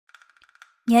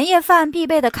年夜饭必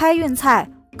备的开运菜，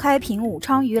开屏武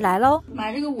昌鱼来喽！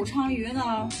买这个武昌鱼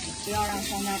呢，不要让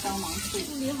商家帮忙处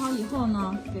理好以后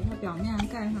呢，给它表面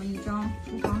盖上一张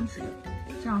厨房纸，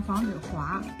这样防止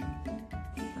滑。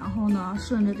然后呢，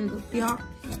顺着这个边儿，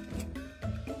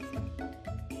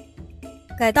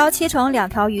改刀切成2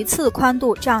条鱼刺宽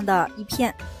度这样的一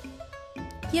片。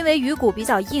因为鱼骨比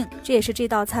较硬，这也是这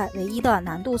道菜唯一的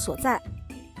难度所在。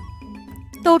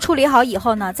都处理好以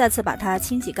后呢，再次把它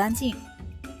清洗干净，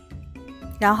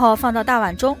然后放到大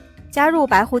碗中，加入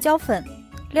白胡椒粉、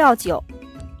料酒，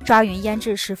抓匀腌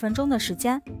制10分钟的时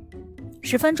间。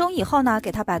10分钟以后呢，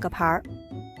给它摆个盘儿，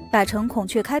摆成孔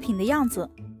雀开屏的样子，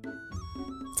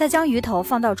再将鱼头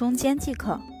放到中间即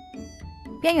可。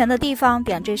边缘的地方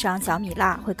点缀上小米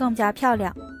辣，会更加漂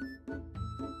亮。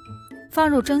放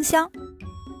入蒸箱，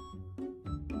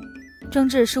蒸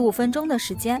至15分钟的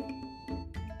时间。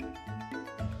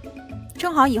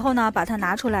蒸好以后呢，把它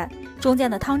拿出来，中间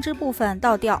的汤汁部分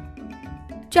倒掉，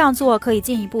这样做可以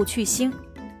进一步去腥。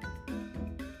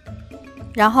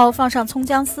然后放上葱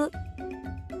姜丝，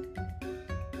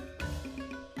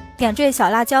点缀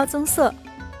小辣椒增色，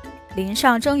淋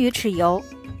上蒸鱼豉油，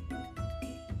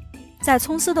在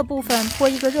葱丝的部分泼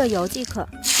一个热油即可。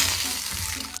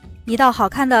一道好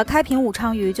看的开屏武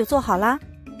昌鱼就做好啦，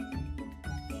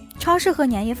超适合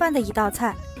年夜饭的一道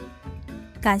菜，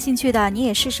感兴趣的你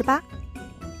也试试吧。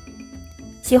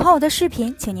喜欢我的视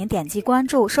频，请您点击关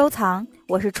注收藏，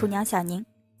我是厨娘小宁，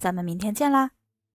咱们明天见啦。